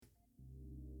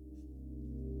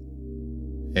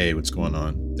Hey, what's going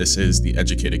on? This is the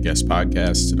Educated Guest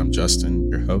Podcast, and I'm Justin,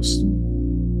 your host.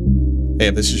 Hey,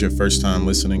 if this is your first time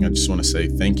listening, I just want to say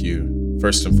thank you,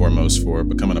 first and foremost, for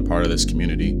becoming a part of this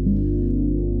community.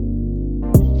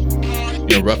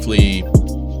 Roughly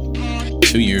over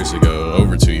 2 years ago,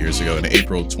 in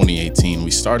April 2018,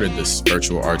 we started this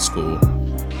virtual art school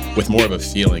with more of a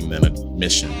feeling than a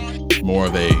mission, more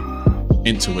of a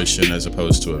intuition as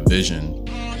opposed to a vision.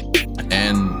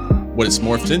 And what it's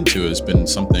morphed into has been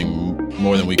something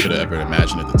more than we could have ever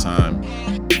imagined at the time.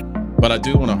 But I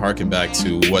do want to harken back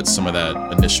to what some of that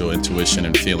initial intuition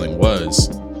and feeling was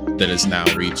that has now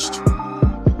reached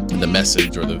the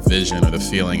message or the vision or the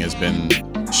feeling has been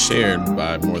shared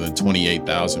by more than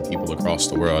 28,000 people across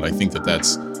the world. I think that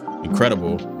that's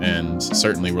incredible, and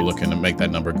certainly we're looking to make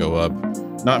that number go up,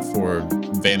 not for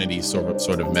vanity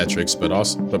sort of metrics, but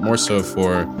more so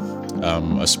for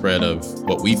a spread of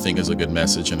what we think is a good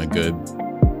message and a good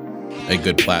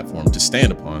platform to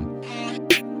stand upon.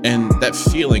 And that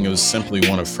feeling was simply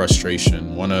one of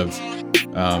frustration, one of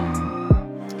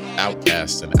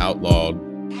outcast and outlawed,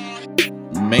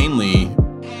 mainly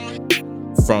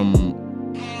from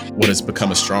what has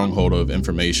become a stronghold of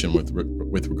information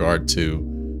with regard to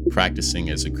practicing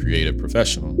as a creative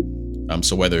professional.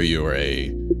 So whether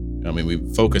we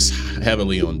focus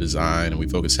heavily on design and we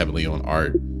focus heavily on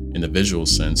art in the visual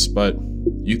sense, but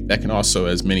that can also,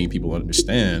 as many people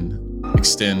understand,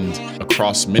 extend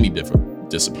across many different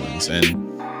disciplines. And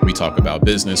we talk about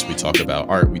business, we talk about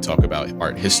art, we talk about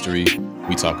art history,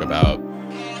 we talk about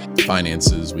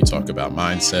finances, we talk about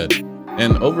mindset.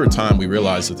 And over time, we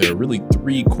realized that there are really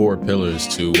three core pillars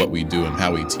to what we do and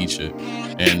how we teach it.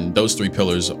 And those three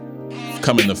pillars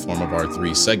come in the form of our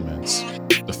three segments.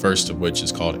 The first of which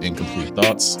is called Incomplete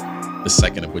Thoughts, the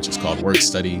second of which is called Work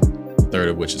Study, the third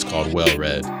of which is called Well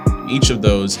Read. Each of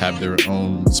those have their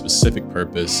own specific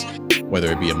purpose,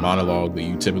 whether it be a monologue that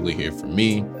you typically hear from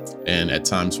me, and at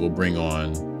times we'll bring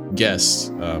on guests,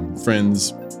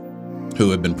 friends who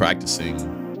have been practicing,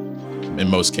 in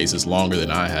most cases longer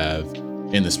than I have,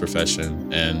 in this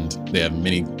profession, and they have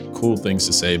many cool things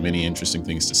to say, many interesting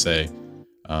things to say.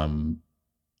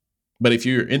 But if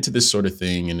you're into this sort of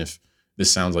thing, and if this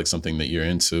sounds like something that you're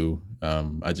into,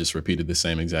 I just repeated the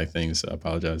same exact things. So I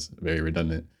apologize, very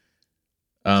redundant.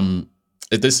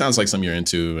 If this sounds like something you're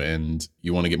into and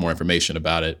you want to get more information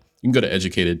about it, you can go to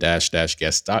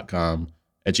educated-guest.com,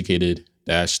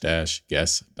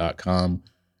 educated-guest.com,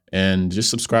 and just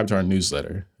subscribe to our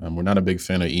newsletter. We're not a big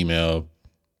fan of email.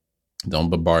 Don't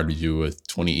bombard you with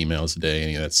 20 emails a day,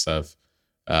 any of that stuff.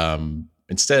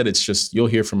 Instead, it's just you'll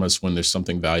hear from us when there's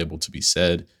something valuable to be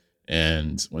said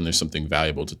and when there's something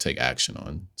valuable to take action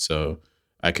on. So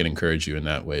I can encourage you in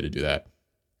that way to do that.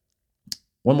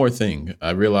 One more thing.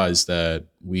 I realized that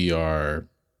we are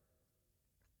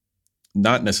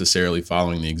not necessarily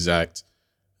following the exact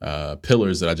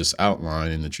pillars that I just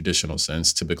outlined in the traditional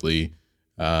sense. Typically,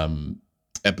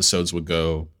 episodes would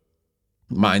go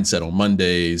mindset on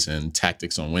Mondays and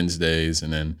tactics on Wednesdays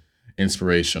and then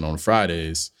inspiration on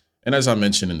Fridays. And as I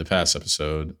mentioned in the past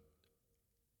episode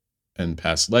and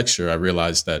past lecture, I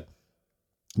realized that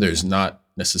there's not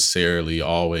necessarily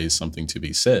always something to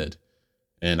be said.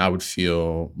 And I would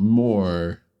feel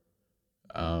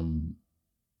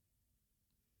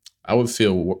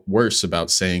worse about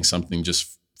saying something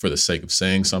just for the sake of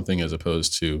saying something as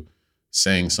opposed to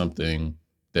saying something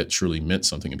that truly meant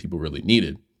something and people really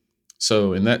needed.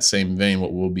 So in that same vein,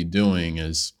 what we'll be doing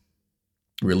is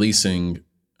releasing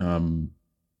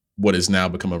what has now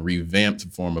become a revamped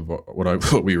form of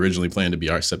what we originally planned to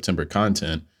be our September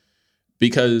content,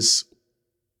 because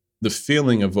the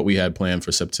feeling of what we had planned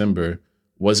for September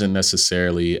wasn't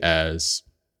necessarily as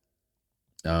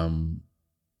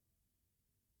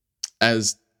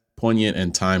poignant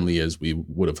and timely as we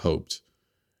would have hoped.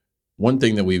 One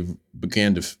thing that we've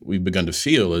begun to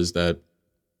feel is that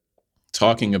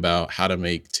talking about how to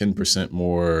make 10%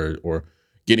 more or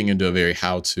getting into a very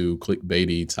how-to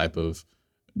clickbaity type of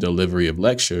delivery of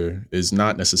lecture is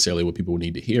not necessarily what people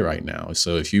need to hear right now.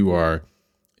 So if you are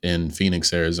in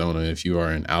Phoenix, Arizona, if you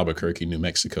are in Albuquerque, New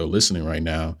Mexico, listening right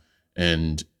now,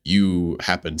 and you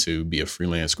happen to be a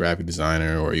freelance graphic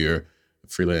designer or you're a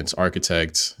freelance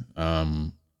architect,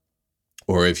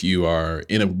 or if you are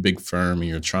in a big firm and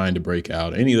you're trying to break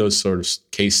out, any of those sort of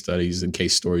case studies and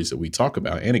case stories that we talk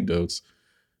about, anecdotes,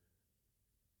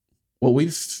 what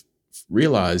we've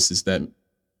realized is that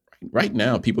right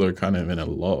now people are kind of in a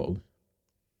lull,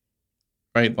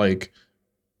 right? Like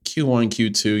Q1,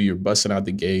 Q2, you're busting out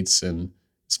the gates, and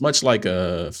it's much like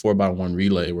a 4x1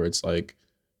 relay where it's like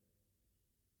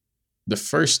the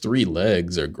first three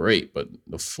legs are great, but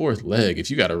the fourth leg, if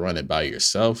you got to run it by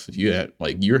yourself, if you had,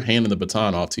 like, you're handing the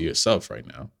baton off to yourself right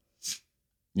now.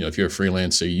 If you're a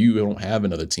freelancer, you don't have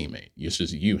another teammate. It's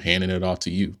just you handing it off to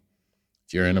you.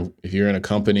 If you're in a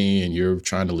company and you're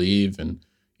trying to leave and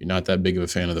you're not that big of a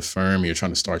fan of the firm, you're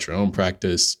trying to start your own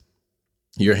practice,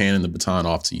 you're handing the baton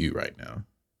off to you right now.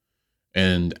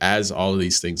 And as all of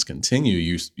these things continue,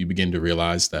 you begin to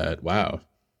realize that, wow,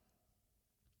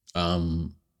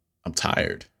 I'm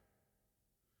tired.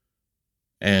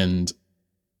 And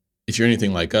if you're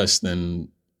anything like us, then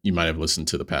you might have listened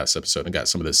to the past episode and got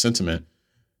some of this sentiment.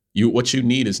 What you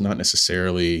need is not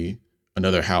necessarily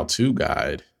another how-to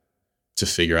guide to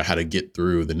figure out how to get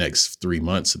through the next 3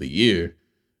 months of the year,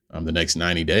 the next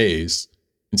 90 days.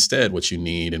 Instead, what you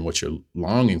need and what you're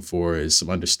longing for is some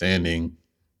understanding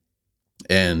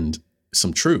and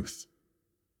some truth.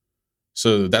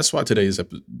 So that's why today's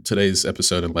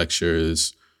episode and lecture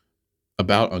is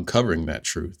about uncovering that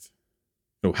truth.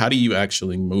 How do you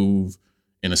actually move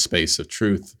in a space of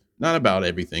truth? Not about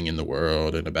everything in the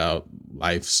world and about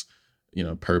life's,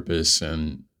 purpose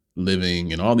and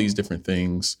living and all these different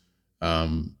things. At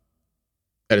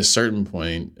a certain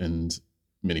point, and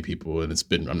many people, and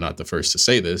I'm not the first to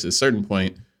say this, at a certain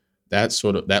point,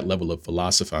 that level of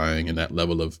philosophizing and that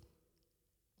level of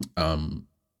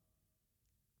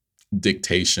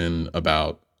dictation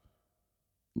about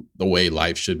the way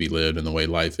life should be lived and the way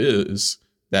life is,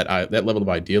 that level of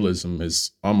idealism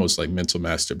is almost like mental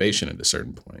masturbation at a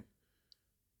certain point.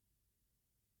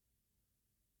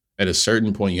 At a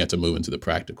certain point, you have to move into the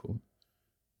practical.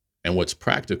 And what's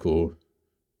practical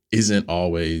isn't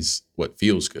always what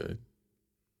feels good.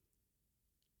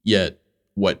 Yet,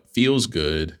 what feels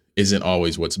good isn't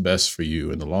always what's best for you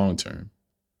in the long term.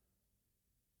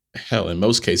 Hell, in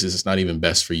most cases, it's not even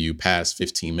best for you past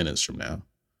 15 minutes from now.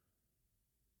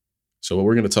 So what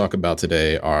we're going to talk about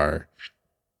today are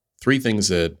 3 things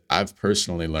that I've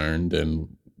personally learned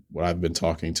and what I've been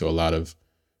talking to a lot of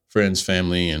friends,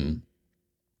 family, and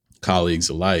colleagues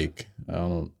alike. I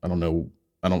don't know.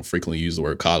 I don't frequently use the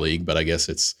word colleague, but I guess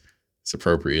it's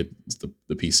appropriate. It's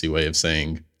the PC way of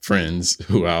saying friends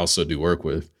who I also do work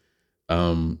with.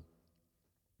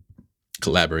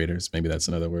 Collaborators, maybe that's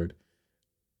another word.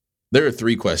 There are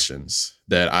 3 questions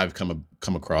that I've come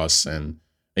across, and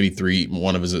maybe 3.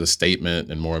 One of it is a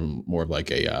statement, and more of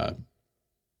like an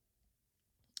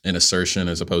assertion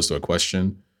as opposed to a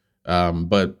question.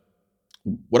 But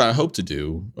what I hope to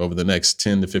do over the next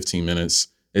 10 to 15 minutes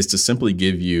is to simply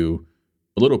give you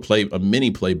a mini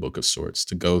playbook of sorts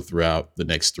to go throughout the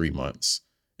next 3 months.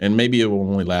 And maybe it will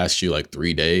only last you like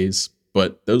 3 days,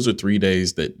 but those are 3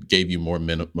 days that gave you more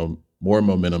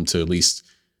momentum to at least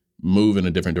move in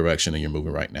a different direction than you're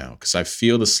moving right now. Because I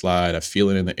feel the slide, I feel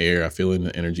it in the air, I feel it in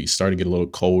the energy. Starting to get a little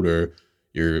colder.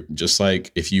 You're just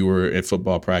like if you were at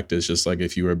football practice, just like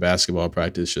if you were at basketball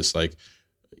practice, just like,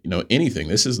 anything.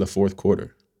 This is the fourth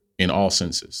quarter in all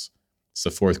senses. It's the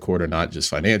fourth quarter, not just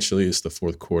financially. It's the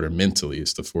fourth quarter mentally.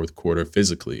 It's the fourth quarter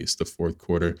physically. It's the fourth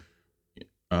quarter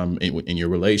in your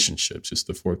relationships. It's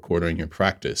the fourth quarter in your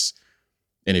practice.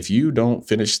 And if you don't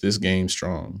finish this game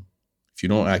strong, if you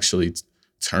don't actually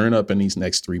turn up in these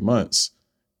next 3 months,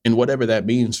 and whatever that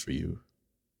means for you,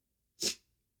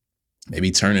 maybe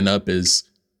turning up is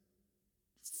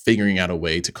figuring out a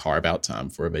way to carve out time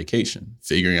for a vacation,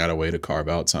 figuring out a way to carve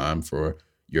out time for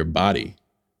your body,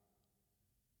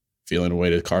 feeling a way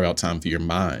to carve out time for your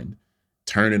mind,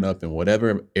 turning up in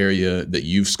whatever area that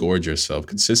you've scored yourself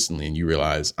consistently. And you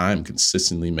realize I'm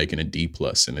consistently making a D+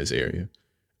 in this area.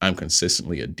 I'm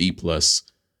consistently a D+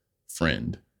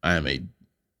 friend. I am a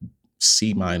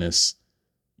C-,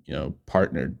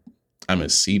 partner. I'm a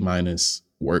C-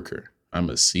 worker.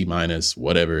 I'm a C-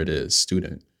 whatever it is,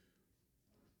 student.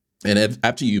 And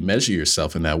after you measure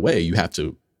yourself in that way, you have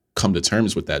to come to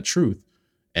terms with that truth,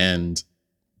 and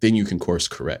then you can course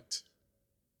correct.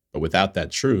 But without that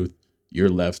truth, you're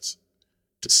left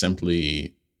to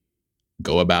simply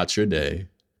go about your day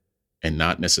and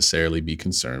not necessarily be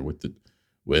concerned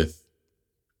with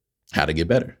how to get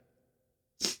better.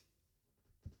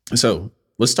 So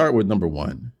let's start with number 1.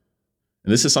 And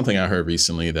this is something I heard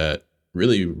recently that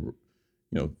really,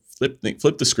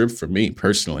 flipped the script for me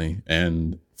personally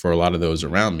and for a lot of those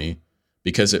around me,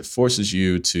 because it forces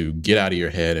you to get out of your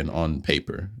head and on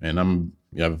paper. And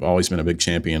I've always been a big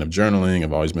champion of journaling.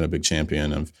 I've always been a big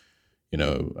champion of,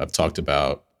 I've talked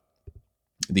about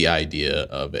the idea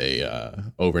of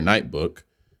a overnight book.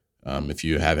 If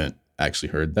you haven't actually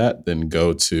heard that, then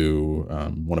go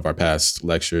to one of our past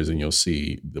lectures and you'll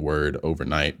see the word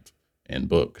overnight and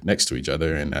book next to each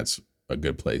other. And that's a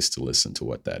good place to listen to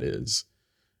what that is.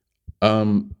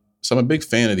 So I'm a big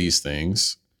fan of these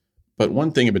things. But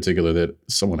one thing in particular that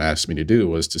someone asked me to do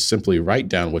was to simply write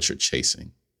down what you're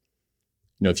chasing.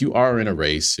 If you are in a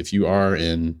race, if you are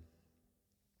in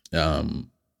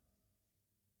um,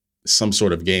 some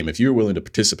sort of game, if you're willing to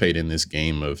participate in this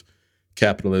game of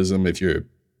capitalism, if you're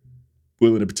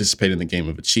willing to participate in the game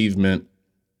of achievement,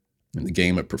 in the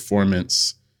game of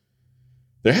performance,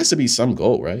 there has to be some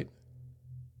goal, right?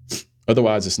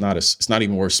 Otherwise, it's not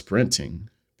even worth sprinting,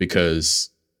 because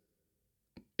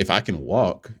if I can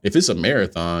walk, if it's a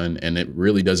marathon and it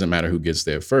really doesn't matter who gets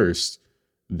there first,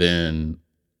 then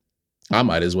I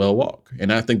might as well walk.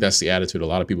 And I think that's the attitude a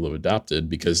lot of people have adopted,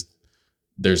 because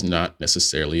there's not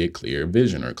necessarily a clear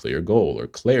vision or clear goal or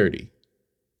clarity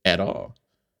at all.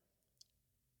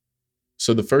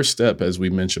 So the first step, as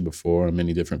we mentioned before in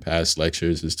many different past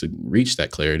lectures, is to reach that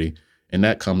clarity. And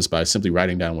that comes by simply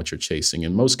writing down what you're chasing.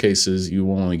 In most cases, you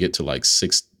will only get to like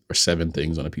 6 or 7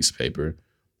 things on a piece of paper.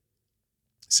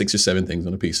 6 or 7 things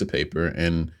on a piece of paper.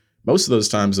 And most of those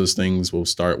times, those things will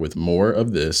start with more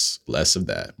of this, less of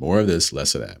that, more of this,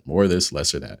 less of that, more of this,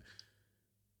 less of that.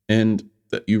 And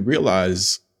that you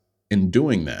realize in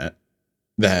doing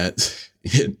that,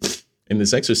 in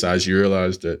this exercise, you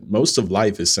realize that most of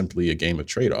life is simply a game of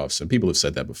trade-offs. And people have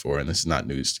said that before, and this is not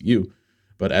news to you.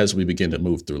 But as we begin to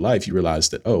move through life, you realize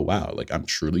that, oh, wow, like I'm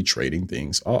truly trading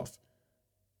things off.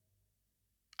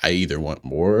 I either want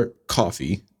more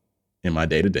coffee in my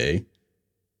day to day,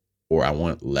 or I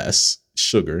want less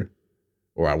sugar,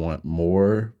 or I want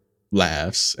more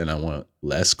laughs and I want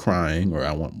less crying, or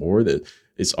I want more that.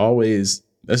 It's always,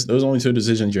 those are only 2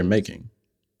 decisions you're making.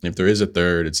 If there is a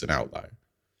third, it's an outlier.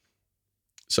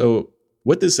 So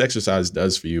what this exercise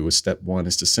does for you is step 1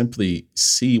 is to simply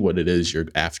see what it is you're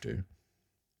after.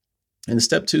 And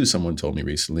step 2, someone told me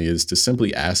recently, is to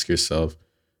simply ask yourself,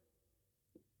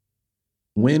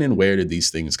 when and where did these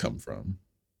things come from?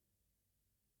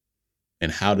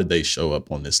 And how did they show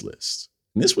up on this list?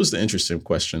 And this was the interesting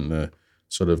question, the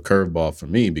sort of curveball for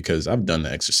me, because I've done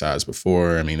the exercise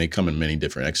before. I mean, they come in many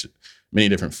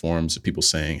different forms of people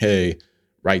saying, hey,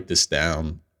 write this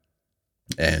down.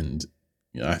 And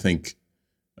I think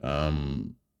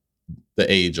the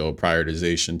age-old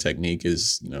prioritization technique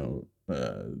is,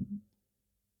 I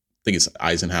think it's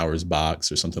Eisenhower's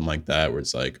box or something like that, where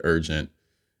it's like urgent,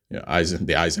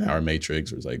 the Eisenhower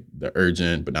matrix, where it's like the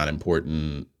urgent but not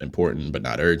important, important but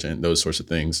not urgent, those sorts of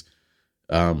things.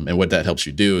 And what that helps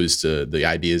you do is the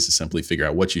idea is to simply figure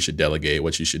out what you should delegate,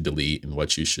 what you should delete, and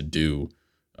what you should do,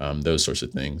 those sorts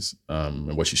of things,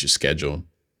 and what you should schedule.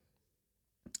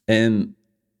 And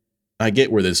I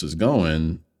get where this is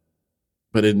going,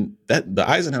 but in the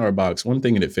Eisenhower box, one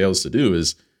thing that it fails to do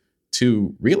is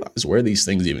to realize where these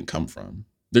things even come from.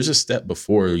 There's a step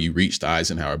before you reach the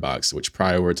Eisenhower box, which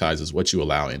prioritizes what you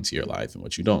allow into your life and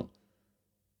what you don't.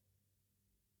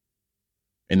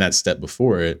 And that step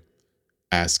before it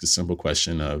asks a simple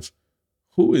question of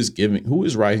who is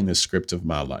writing the script of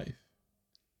my life?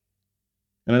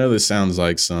 And I know this sounds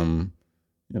like some,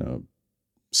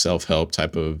 self-help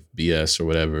type of BS or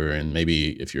whatever. And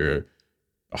maybe if you're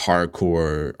a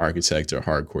hardcore architect or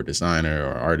hardcore designer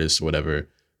or artist or whatever,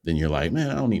 then you're like, man,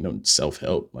 I don't need no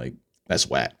self-help. Like, that's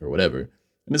whack or whatever.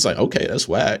 And it's like, okay, that's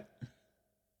whack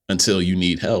until you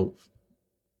need help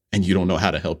and you don't know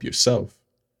how to help yourself.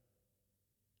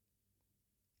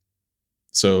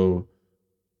 So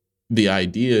the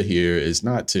idea here is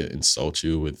not to insult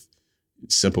you with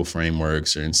simple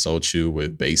frameworks or insult you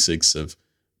with basics of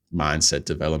mindset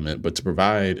development, but to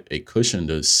provide a cushion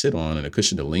to sit on and a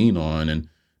cushion to lean on and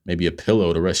maybe a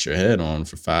pillow to rest your head on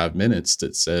for 5 minutes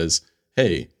that says,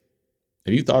 hey,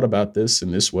 have you thought about this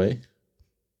in this way?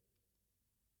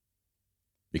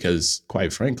 Because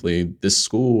quite frankly, this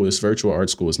virtual art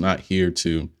school is not here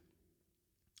to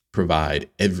provide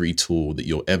every tool that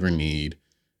you'll ever need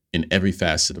in every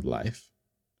facet of life.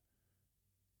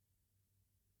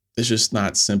 It's just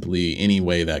not simply any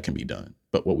way that can be done.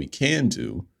 But what we can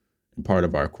do, and part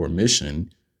of our core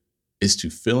mission, is to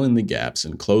fill in the gaps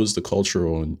and close the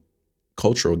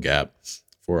cultural gap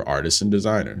for artists and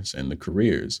designers and the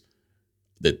careers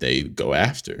that they go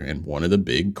after. And one of the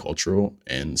big cultural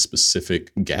and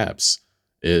specific gaps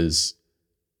is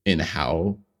in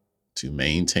how to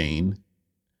maintain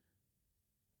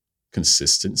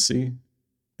consistency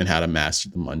and how to master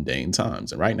the mundane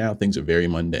times. And right now, things are very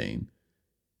mundane.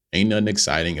 Ain't nothing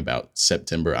exciting about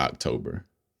September, October.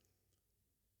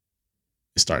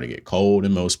 It's starting to get cold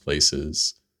in most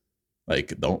places.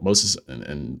 Like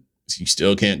and you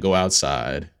still can't go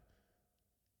outside.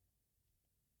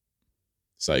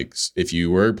 It's like if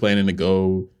you were planning to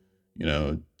go,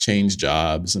 change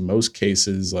jobs, in most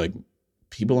cases, like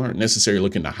people aren't necessarily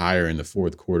looking to hire in the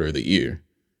fourth quarter of the year.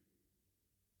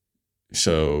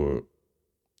 So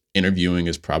interviewing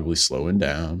is probably slowing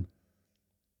down.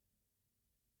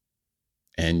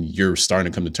 And you're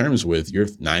starting to come to terms with you're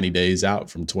 90 days out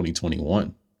from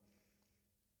 2021.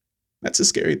 That's a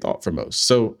scary thought for most.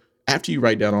 So after you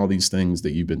write down all these things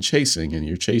that you've been chasing and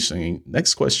you're chasing,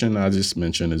 next question I just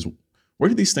mentioned is, where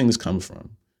do these things come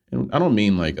from? And I don't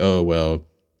mean like, oh, well,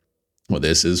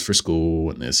 this is for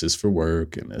school and this is for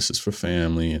work and this is for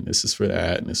family and this is for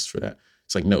that and this is for that.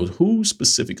 It's like, no, who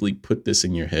specifically put this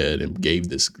in your head and gave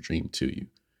this dream to you?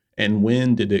 And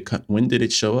when did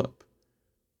it show up?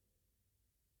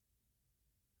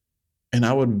 And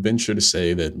I would venture to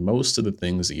say that most of the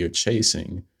things that you're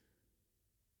chasing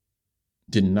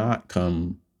have not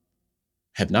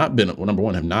been, well, number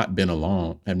one, have not been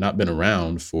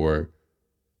around for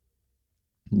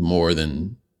more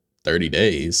than 30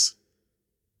 days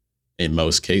in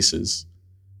most cases.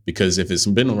 Because if it's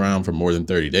been around for more than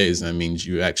 30 days, that means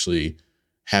you actually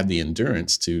have the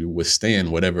endurance to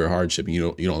withstand whatever hardship and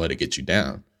you don't let it get you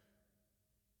down.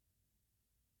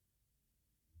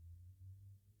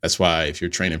 That's why if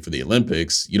you're training for the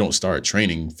Olympics, you don't start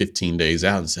training 15 days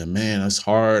out and say, man, that's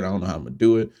hard. I don't know how I'm going to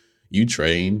do it. You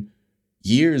train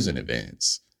years in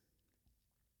advance.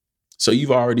 So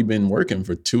you've already been working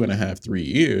for 2.5, 3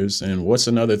 years. And what's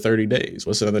another 30 days?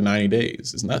 What's another 90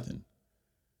 days? It's nothing.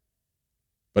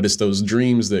 But it's those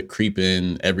dreams that creep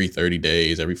in every 30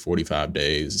 days, every 45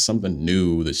 days. It's something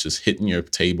new that's just hitting your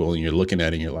table and you're looking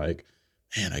at it and you're like,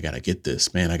 man, I got to get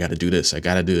this. Man, I got to do this. I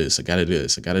got to do this. I got to do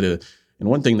this. I got to do it. And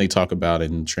one thing they talk about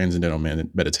in transcendental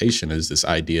meditation is this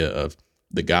idea of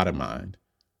the God mind.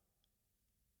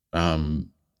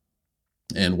 And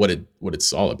what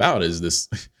it's all about is this.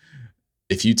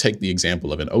 If you take the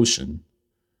example of an ocean,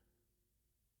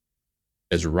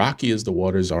 as rocky as the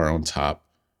waters are on top,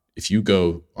 if you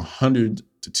go 100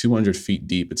 to 200 feet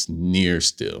deep, it's near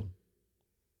still.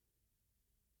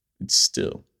 It's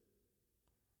still.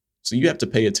 So you have to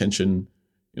pay attention.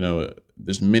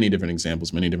 There's many different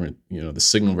examples, many different, the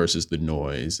signal versus the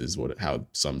noise is how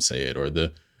some say it, or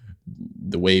the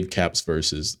wave caps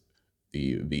versus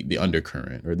the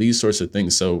undercurrent, or these sorts of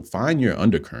things. So find your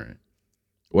undercurrent.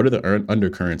 What are the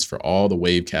undercurrents for all the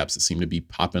wave caps that seem to be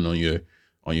popping on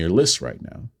your list right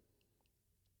now?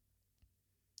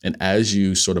 And as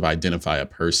you sort of identify a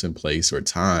person, place, or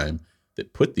time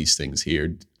that put these things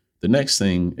here, the next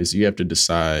thing is you have to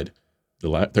decide.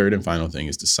 The third and final thing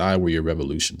is decide where your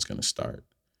revolution is going to start.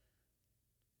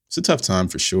 It's a tough time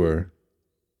for sure,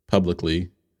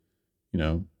 publicly.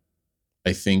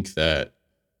 I think that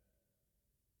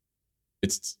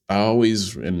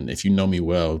and if you know me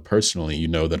well personally, you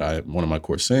know that one of my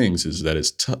core sayings is that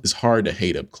it's hard to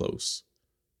hate up close.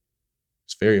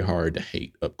 It's very hard to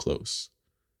hate up close.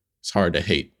 It's hard to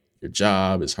hate your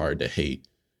job. It's hard to hate.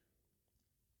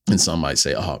 And some might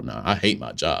say, oh, no, I hate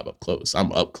my job up close.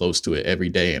 I'm up close to it every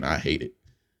day and I hate it.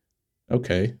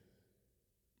 Okay.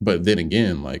 But then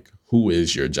again, like, who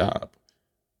is your job?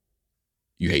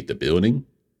 You hate the building.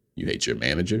 You hate your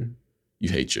manager. You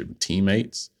hate your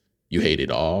teammates. You hate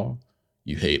it all.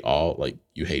 You hate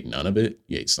none of it.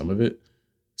 You hate some of it.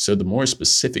 So the more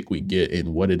specific we get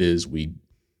in what it is we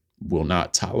will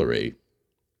not tolerate,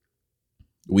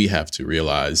 we have to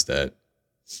realize that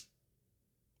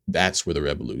that's where the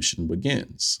revolution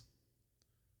begins.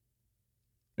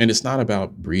 And it's not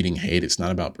about breeding hate. It's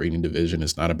not about breeding division.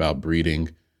 It's not about breeding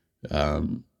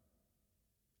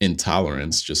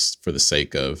intolerance just for the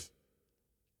sake of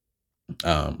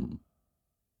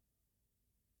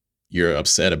you're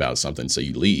upset about something, so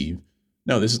you leave.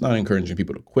 No, this is not encouraging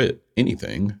people to quit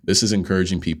anything. This is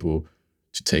encouraging people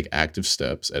to take active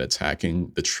steps at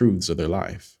attacking the truths of their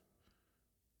life.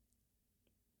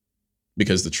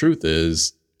 Because the truth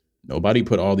is, nobody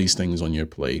put all these things on your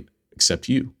plate except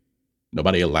you.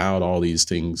 Nobody allowed all these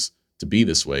things to be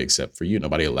this way except for you.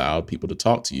 Nobody allowed people to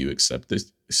talk to you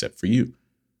except for you.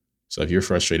 So if you're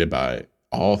frustrated by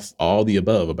all the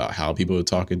above about how people are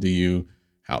talking to you,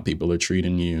 how people are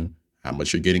treating you, how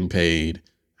much you're getting paid,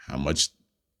 how much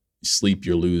sleep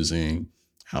you're losing,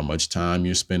 how much time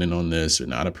you're spending on this or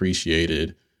not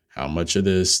appreciated, how much of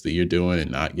this that you're doing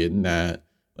and not getting that.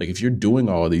 Like, if you're doing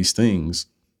all these things,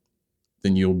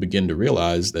 then you'll begin to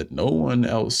realize that no one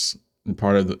else, and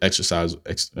part of the exercise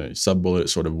sub-bullet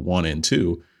sort of 1 and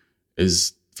 2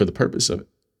 is for the purpose of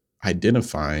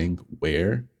identifying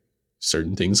where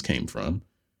certain things came from,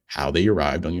 how they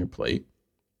arrived on your plate,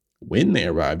 when they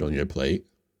arrived on your plate.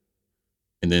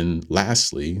 And then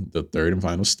lastly, the third and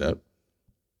final step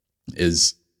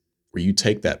is where you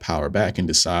take that power back and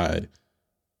decide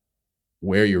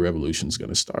where your revolution is going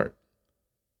to start.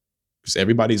 because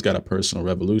everybody's got a personal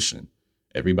revolution.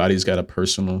 Everybody's got a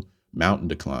personal mountain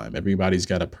to climb. Everybody's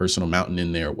got a personal mountain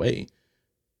in their way.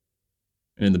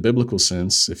 And in the biblical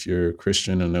sense, if you're a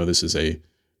Christian, I know this is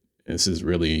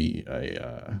really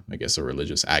I guess a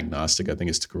religious agnostic, I think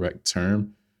is the correct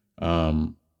term,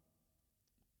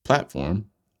 platform.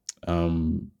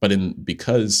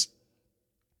 Because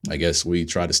I guess we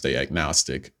try to stay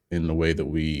agnostic in the way that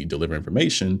we deliver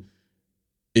information,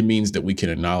 it means that we can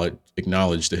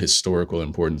acknowledge the historical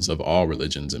importance of all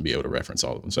religions and be able to reference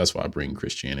all of them. So that's why I bring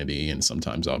Christianity, and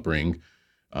sometimes I'll bring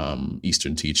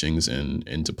Eastern teachings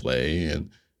into play, and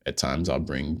at times I'll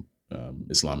bring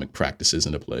Islamic practices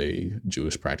into play,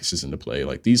 Jewish practices into play.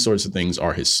 Like, these sorts of things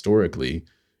are historically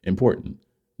important.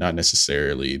 Not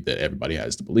necessarily that everybody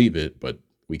has to believe it, but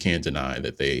we can't deny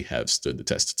that they have stood the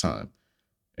test of time,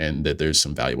 and that there's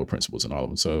some valuable principles in all of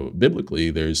them. So biblically,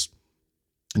 there's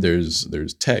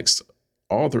text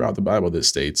all throughout the Bible that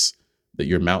states that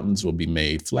your mountains will be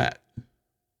made flat.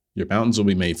 Your mountains will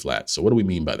be made flat. So what do we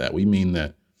mean by that? We mean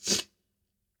that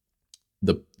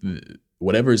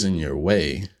whatever's in your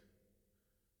way,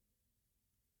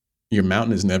 your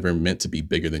mountain is never meant to be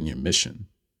bigger than your mission.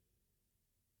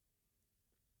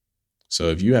 So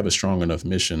if you have a strong enough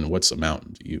mission, what's a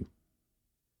mountain to you?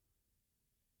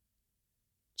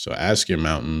 So ask your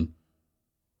mountain,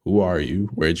 who are you?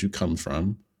 Where'd you come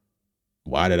from?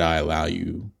 Why did I allow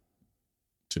you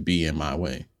to be in my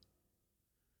way?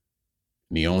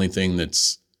 And the only thing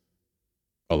that's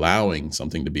allowing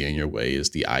something to be in your way is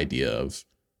the idea of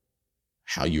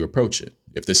how you approach it.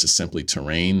 If this is simply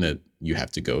terrain that you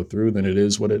have to go through, then it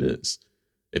is what it is.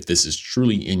 If this is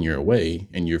truly in your way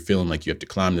and you're feeling like you have to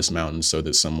climb this mountain so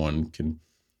that someone can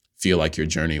feel like your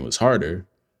journey was harder,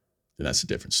 then that's a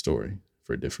different story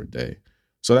for a different day.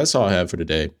 So that's all I have for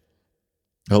today.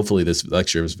 Hopefully this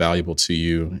lecture was valuable to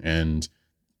you. And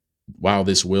while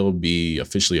this will be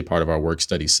officially a part of our work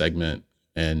study segment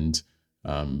and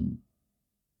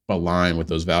align with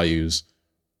those values,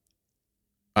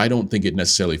 I don't think it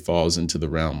necessarily falls into the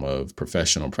realm of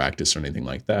professional practice or anything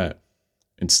like that.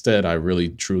 Instead, I really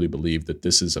truly believe that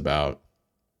this is about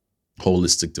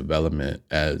holistic development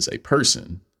as a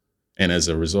person. And as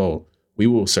a result, we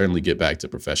will certainly get back to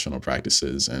professional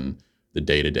practices and the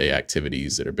day-to-day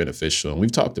activities that are beneficial. And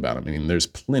we've talked about them. I mean, there's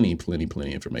plenty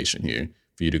information here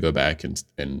for you to go back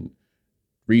and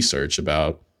research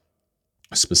about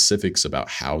specifics about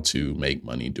how to make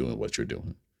money doing what you're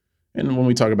doing. And when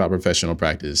we talk about professional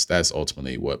practice, that's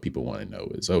ultimately what people want to know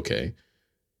is, okay,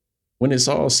 when it's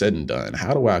all said and done,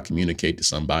 how do I communicate to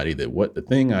somebody that what the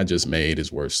thing I just made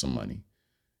is worth some money,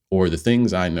 or the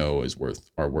things I know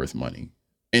are worth money,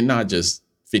 and not just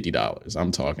 $50.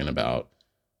 I'm talking about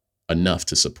enough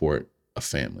to support a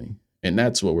family. And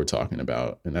that's what we're talking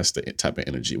about. And that's the type of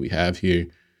energy we have here.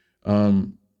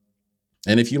 And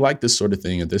if you like this sort of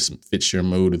thing, if this fits your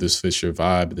mood, or this fits your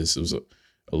vibe, this was a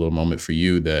little moment for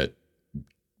you that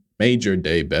made your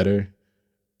day better,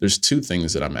 there's two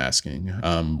things that I'm asking.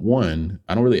 One,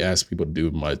 I don't really ask people to do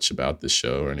much about this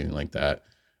show or anything like that.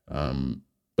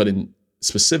 But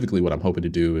specifically what I'm hoping to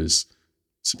do is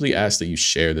simply ask that you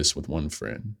share this with one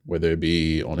friend, whether it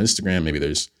be on Instagram. Maybe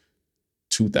there's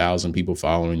 2,000 people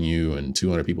following you and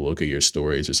 200 people look at your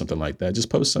stories or something like that. Just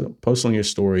post on your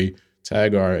story,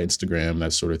 tag our Instagram,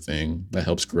 that sort of thing. That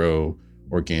helps grow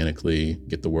organically,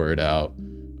 get the word out.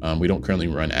 We don't currently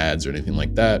run ads or anything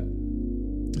like that.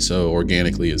 So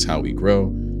organically is how we grow.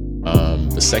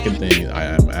 The second thing I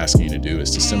am asking you to do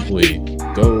is to simply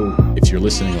go, if you're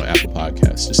listening on Apple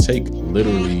Podcasts, just take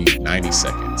literally 90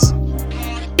 seconds,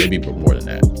 maybe more than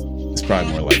that. It's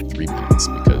probably more like 3 minutes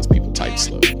because people type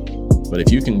slow. But if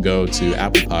you can go to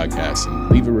Apple Podcasts and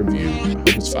leave a review, I hope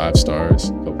it's 5 stars.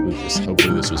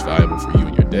 Hopefully this was valuable for you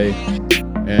in your day.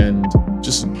 And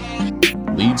just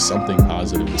leave something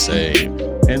positive to say.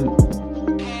 And,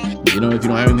 if you don't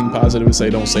have anything positive to say,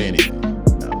 don't say anything.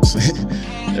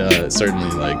 No, certainly,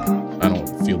 I don't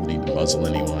feel the need to muzzle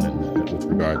anyone with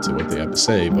regard to what they have to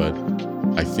say, but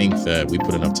I think that we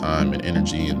put enough time and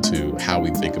energy into how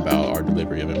we think about our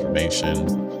delivery of information,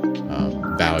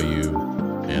 value.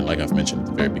 And like I've mentioned at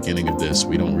the very beginning of this,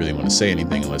 we don't really want to say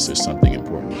anything unless there's something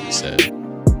important to be said.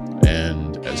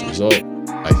 And as a result,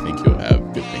 I think you'll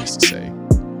have good things to say.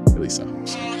 At least I hope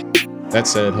so. That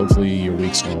said, hopefully your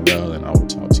week's going well, and I will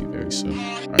talk to you